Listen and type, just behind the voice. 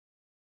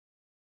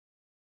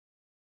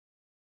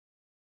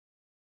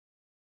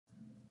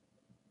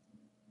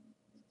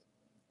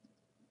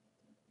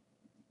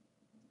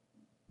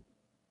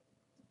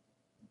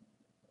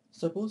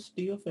Suppose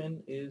t of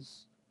n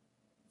is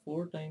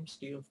 4 times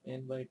t of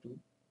n by 2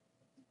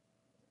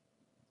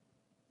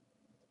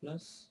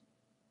 plus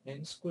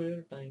n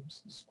square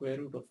times the square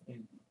root of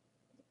n.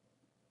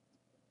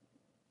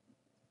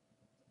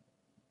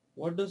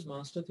 What does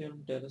master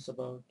theorem tell us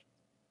about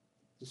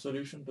the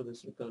solution to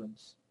this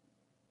recurrence?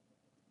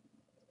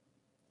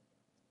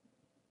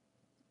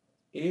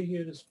 A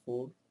here is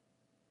 4,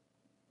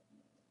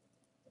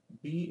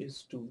 B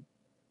is 2,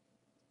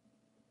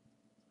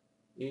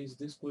 A is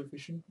this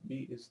coefficient,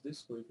 B is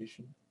this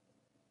coefficient,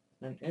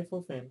 and f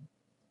of n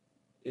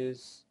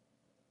is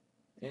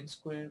n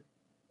square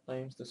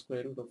times the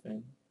square root of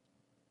n,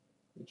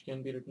 which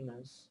can be written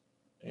as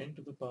n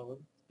to the power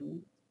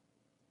 2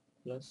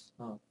 plus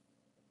half,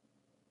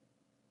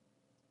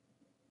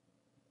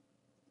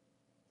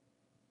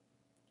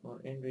 or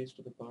n raised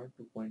to the power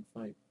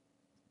 2.5.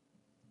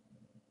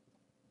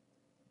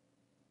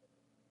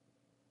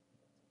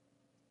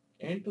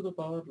 N to the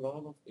power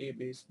log of a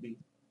base b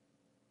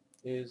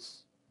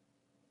is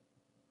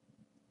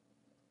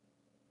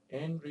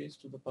n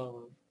raised to the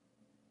power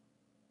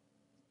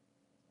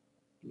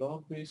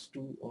log base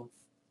 2 of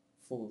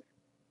 4.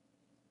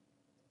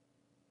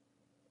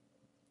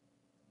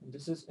 And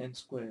this is n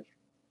square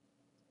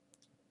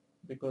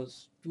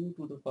because 2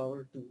 to the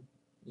power 2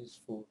 is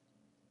 4.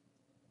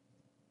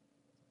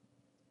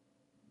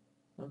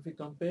 Now if we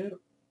compare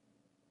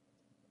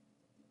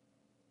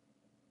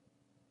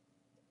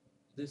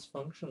this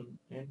function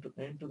n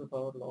to the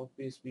power log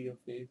base b of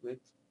a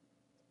with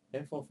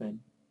f of n,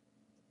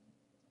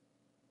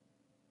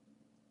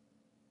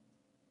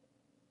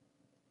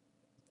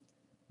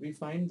 we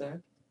find that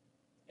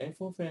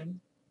f of n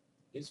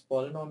is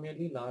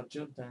polynomially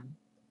larger than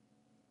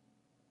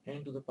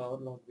n to the power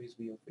log base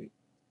b of a.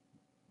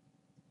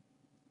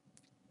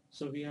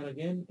 So we are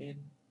again in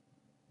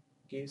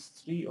case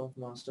 3 of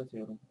master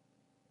theorem,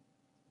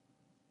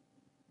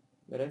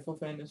 where f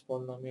of n is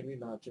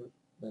polynomially larger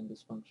than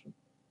this function,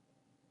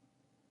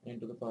 n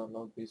to the power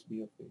log base b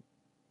of a.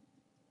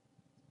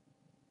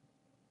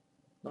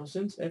 Now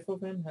since f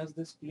of n has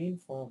this clean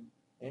form,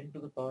 n to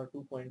the power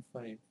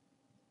 2.5,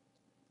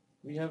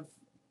 we have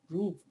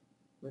proved,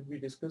 when we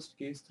discussed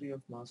case 3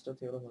 of master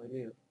theorem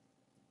earlier,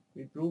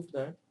 we proved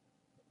that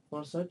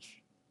for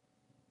such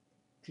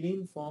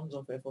clean forms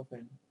of f of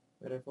n,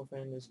 where f of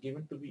n is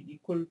given to be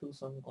equal to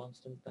some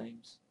constant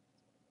times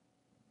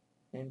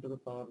n to the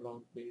power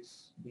log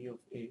base b of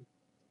a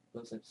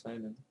plus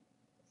epsilon,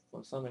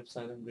 for some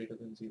epsilon greater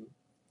than 0.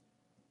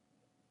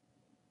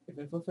 If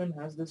f of n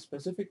has this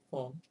specific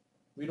form,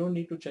 we don't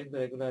need to check the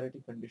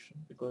regularity condition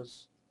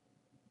because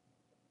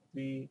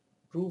we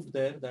proved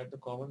there that the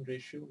common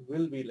ratio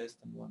will be less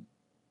than 1.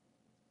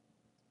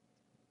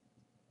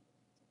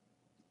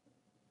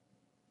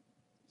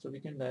 So we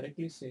can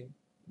directly say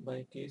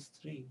by case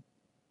 3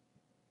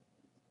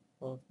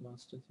 of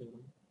master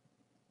theorem,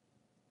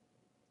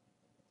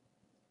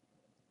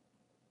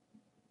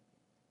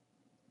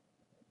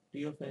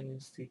 t of n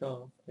is theta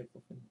of f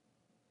of n.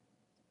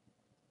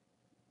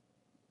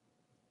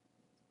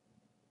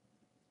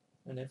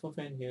 And f of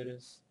n here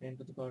is n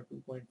to the power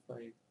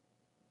 2.5.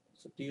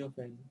 So t of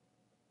n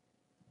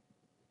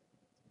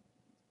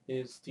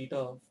is theta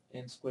of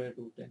n square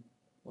root n,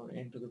 or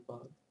n to the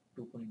power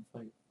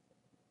 2.5.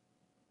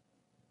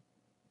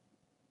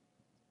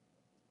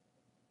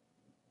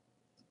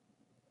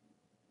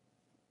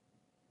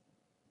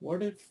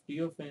 What if t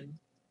of n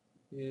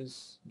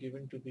is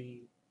given to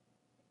be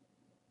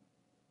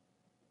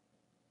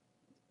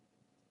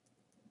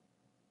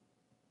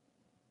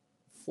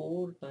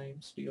 4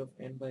 times t of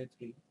n by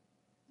 3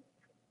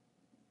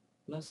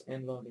 plus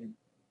n log n?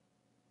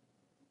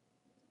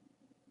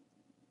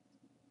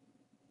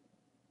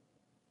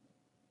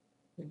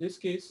 In this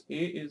case, a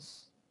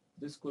is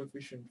this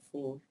coefficient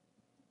 4,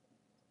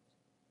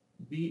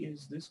 b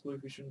is this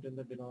coefficient in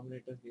the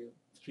denominator here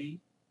 3,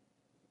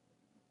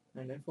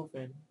 and f of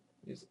n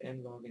is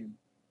n log n.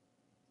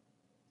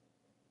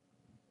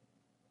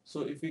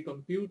 So if we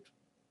compute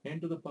n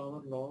to the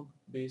power log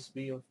base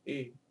b of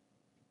a,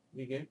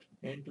 we get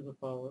n to the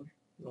power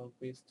log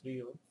base 3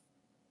 of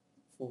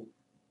 4.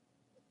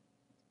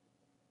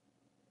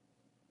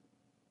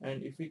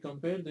 And if we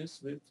compare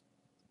this with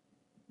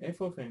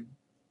f of n,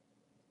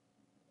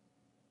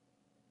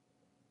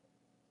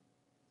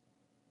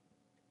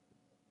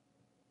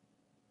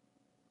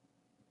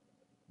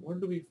 what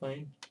do we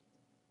find?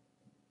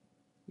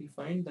 We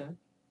find that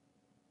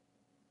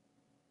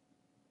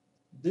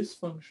this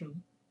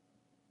function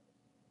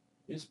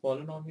is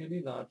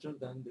polynomially larger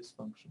than this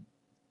function.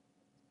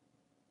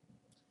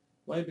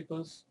 Why?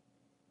 Because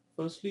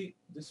firstly,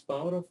 this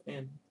power of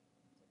n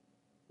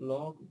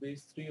log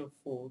base 3 of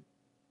 4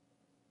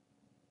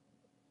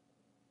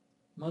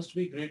 must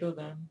be greater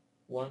than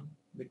 1,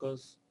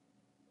 because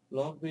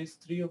log base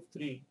 3 of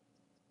 3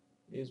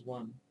 is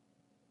 1.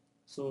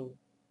 So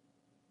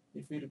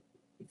if we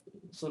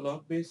so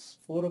log base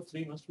 4 of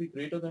 3 must be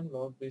greater than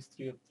log base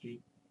 3 of 3,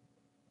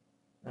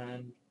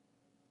 and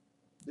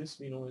this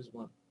we know is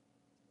 1.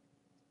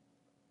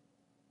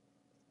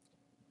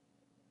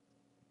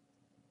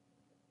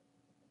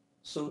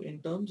 So in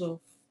terms of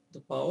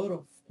the power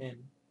of n,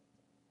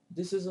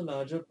 this is a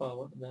larger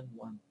power than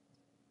 1.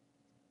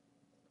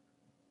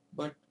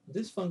 But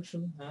this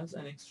function has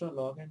an extra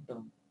log n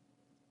term.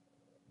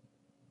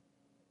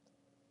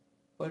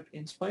 But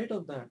in spite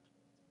of that,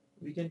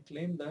 we can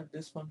claim that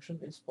this function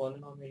is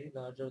polynomially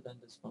larger than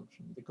this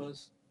function,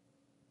 because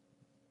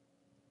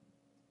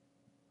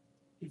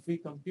if we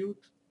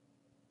compute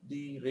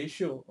the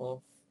ratio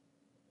of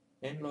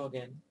n log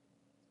n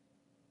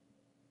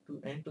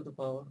to n to the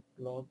power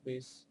log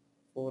base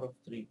 4 of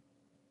 3,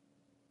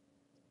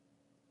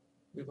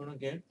 we're going to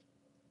get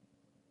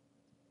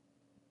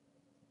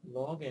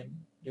log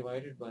n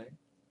divided by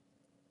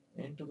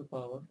n to the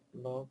power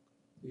log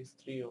base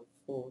 3 of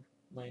 4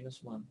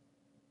 minus 1.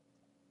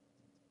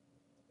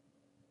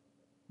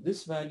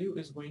 This value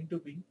is going to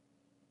be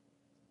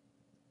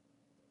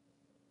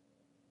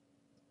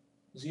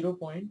 0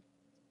 point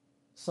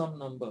some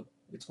number.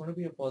 It's going to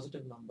be a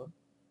positive number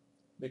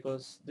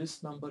because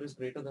this number is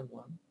greater than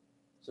 1.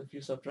 So if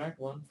you subtract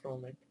 1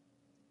 from it,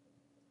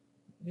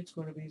 it's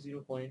going to be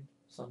 0 point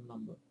some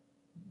number.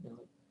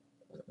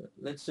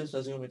 Let's just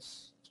assume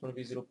it's going to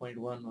be 0.1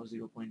 or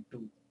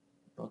 0.2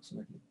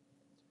 approximately.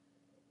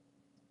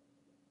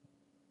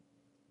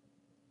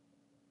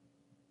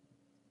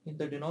 In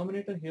the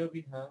denominator here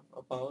we have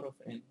a power of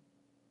n,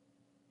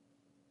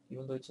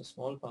 even though it's a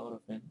small power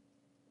of n,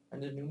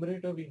 and in the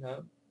numerator we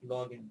have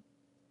log n.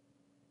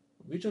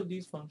 Which of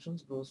these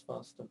functions grows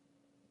faster?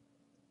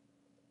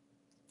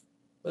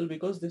 Well,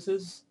 because this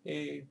is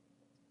a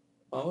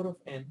power of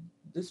n,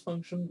 this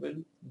function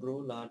will grow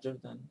larger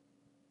than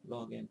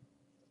log n.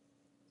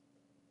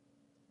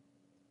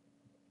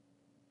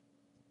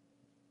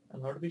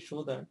 And how do we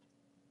show that?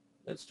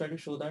 Let's try to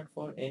show that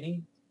for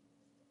any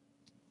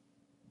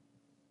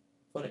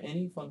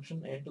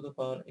function n to the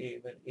power a,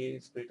 where a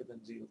is greater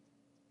than 0.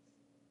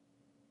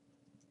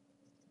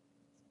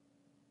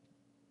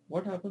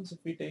 What happens if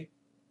we take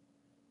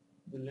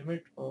the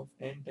limit of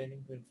n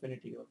tending to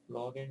infinity of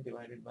log n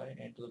divided by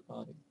n to the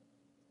power a?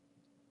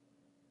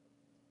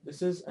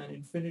 This is an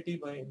infinity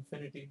by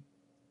infinity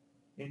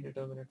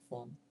indeterminate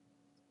form,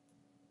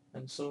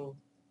 and so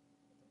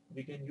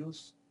we can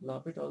use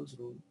L'Hopital's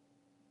rule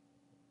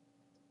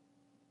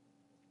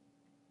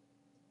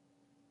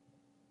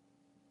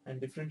and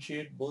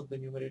differentiate both the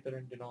numerator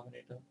and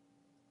denominator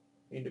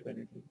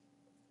independently.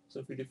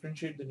 So if we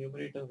differentiate the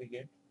numerator, we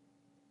get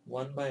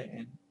 1 by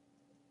n,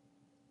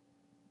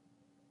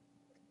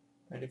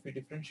 and if we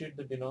differentiate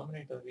the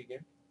denominator, we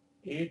get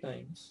a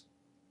times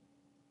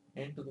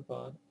n to the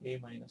power a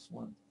minus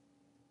 1.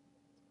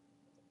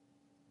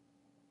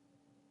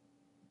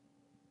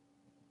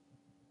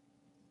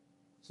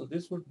 So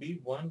this would be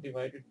 1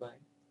 divided by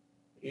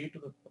a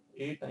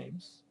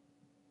times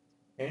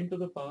n to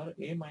the power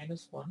a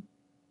minus 1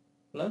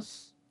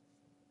 plus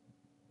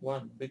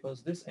 1,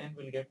 because this n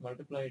will get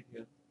multiplied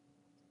here.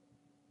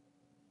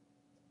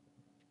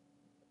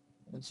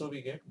 And so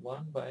we get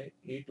 1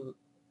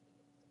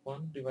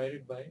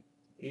 divided by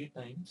a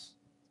times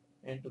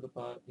n to the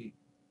power a.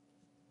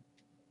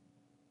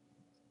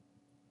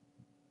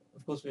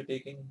 Of course, we're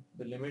taking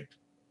the limit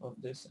of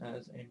this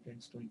as n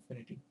tends to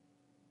infinity.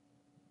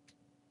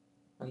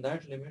 And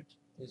that limit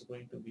is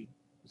going to be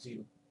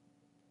 0.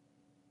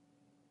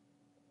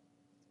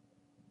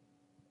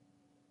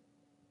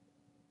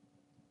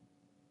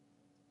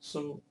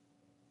 So,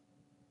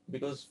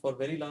 because for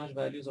very large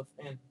values of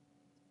n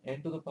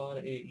to the power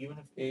a, even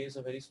if a is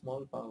a very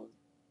small power,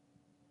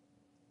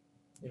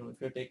 if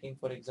you're taking,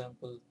 for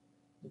example,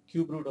 the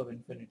cube root of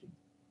infinity,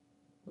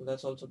 well,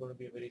 that's also going to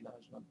be a very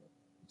large number.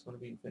 It's going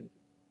to be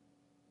infinity.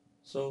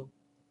 So,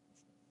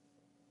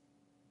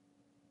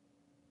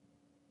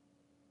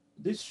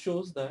 this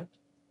shows that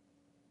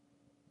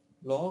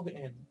log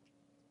n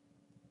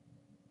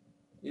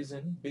is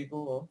in big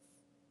O of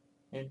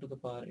n to the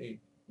power a.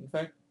 In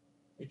fact,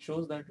 it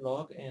shows that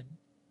log n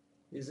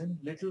is in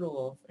little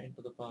o of n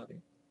to the power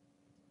a.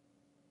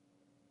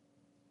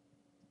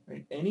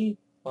 Right? Any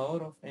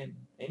power of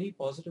n, any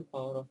positive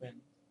power of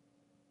n,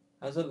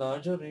 has a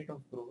larger rate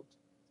of growth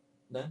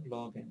than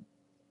log n.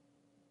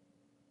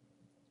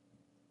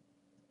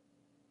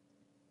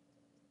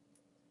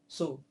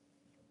 So,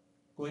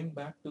 going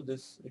back to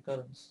this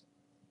recurrence,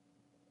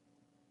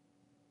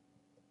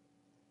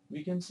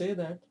 we can say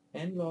that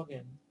n log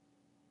n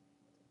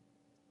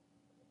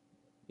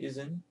is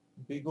in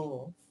big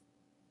O of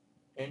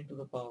n to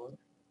the power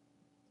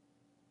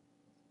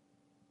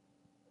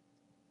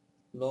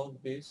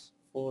log base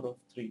 4 of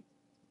 3.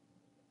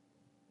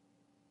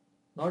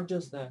 Not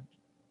just that,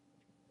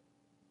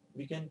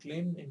 we can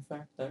claim in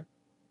fact that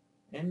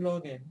n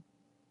log n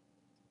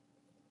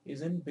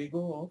is in big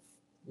O of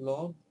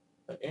log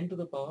n to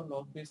the power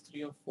log base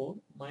 3 of 4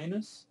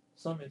 minus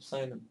some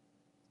epsilon,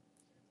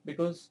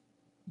 because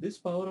this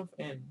power of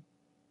n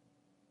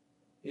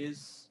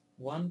is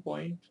 1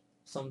 point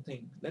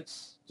something.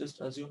 Let's just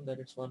assume that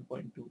it's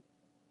 1.2.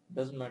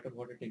 Doesn't matter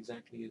what it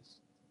exactly is.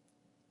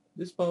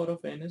 This power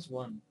of n is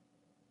 1.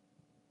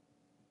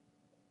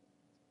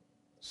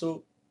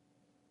 So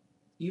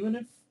even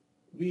if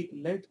we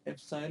let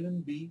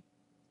epsilon be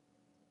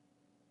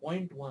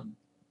 0.1,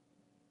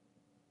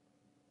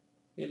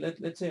 okay,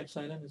 let's say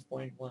epsilon is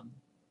 0.1,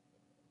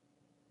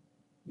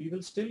 we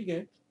will still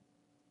get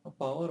a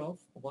power of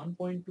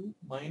 1.2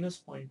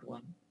 minus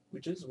 0.1,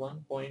 which is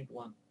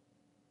 1.1.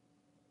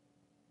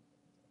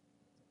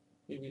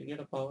 We will get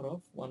a power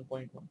of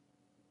 1.1.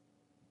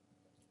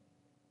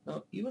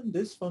 Now, even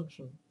this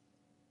function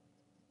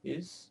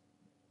is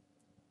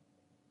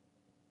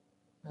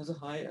has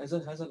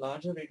a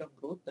larger rate of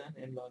growth than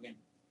n log n,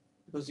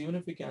 because even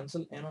if we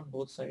cancel n on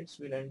both sides,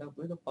 we'll end up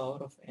with a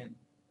power of n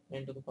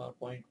to the power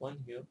 0.1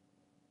 here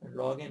and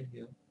log n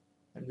here,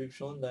 and we've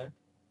shown that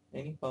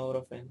any power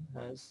of n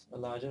has a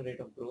larger rate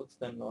of growth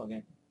than log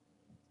n.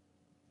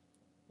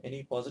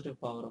 Any positive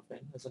power of n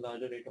has a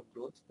larger rate of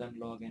growth than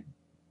log n.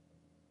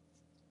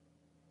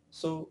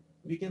 So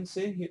we can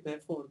say here,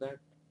 therefore, that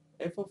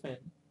f of n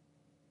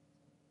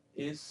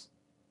is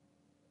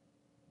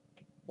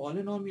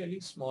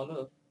polynomially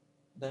smaller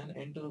than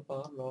n to the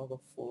power log of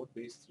 4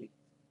 base 3.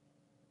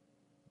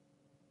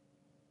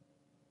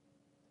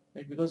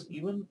 Right? Because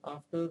even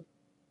after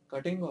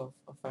cutting off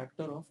a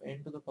factor of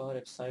n to the power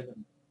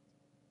epsilon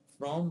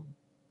from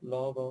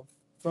log of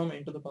from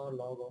n to the power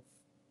log of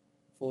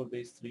 4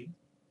 base 3,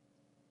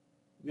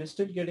 we are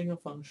still getting a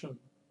function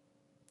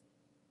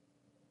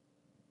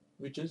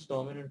which is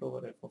dominant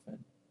over f of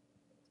n.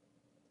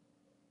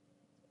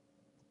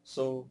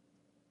 So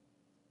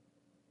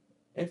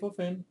f of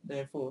n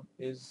therefore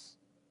is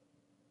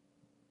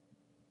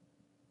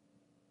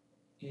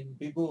in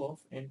big O of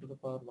n to the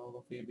power log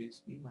of a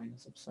base b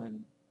minus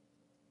epsilon.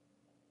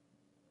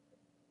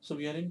 So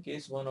we are in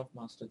case 1 of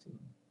master theorem,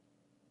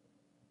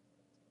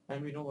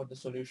 and we know what the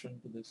solution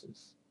to this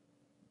is.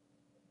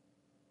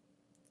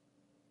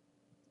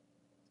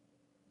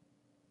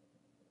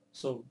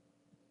 So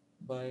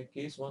by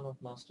case 1 of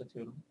master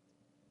theorem,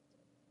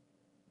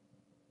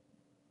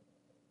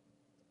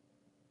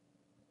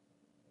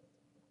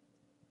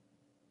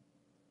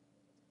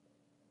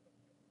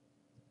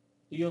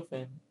 T of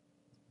n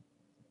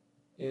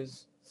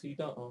is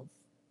theta of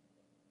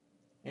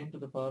n to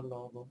the power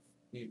log of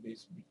a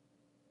base b.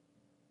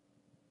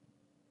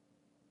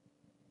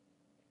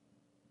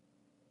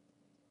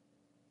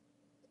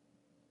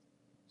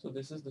 So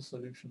this is the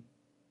solution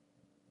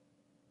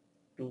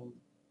to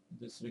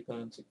this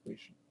recurrence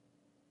equation.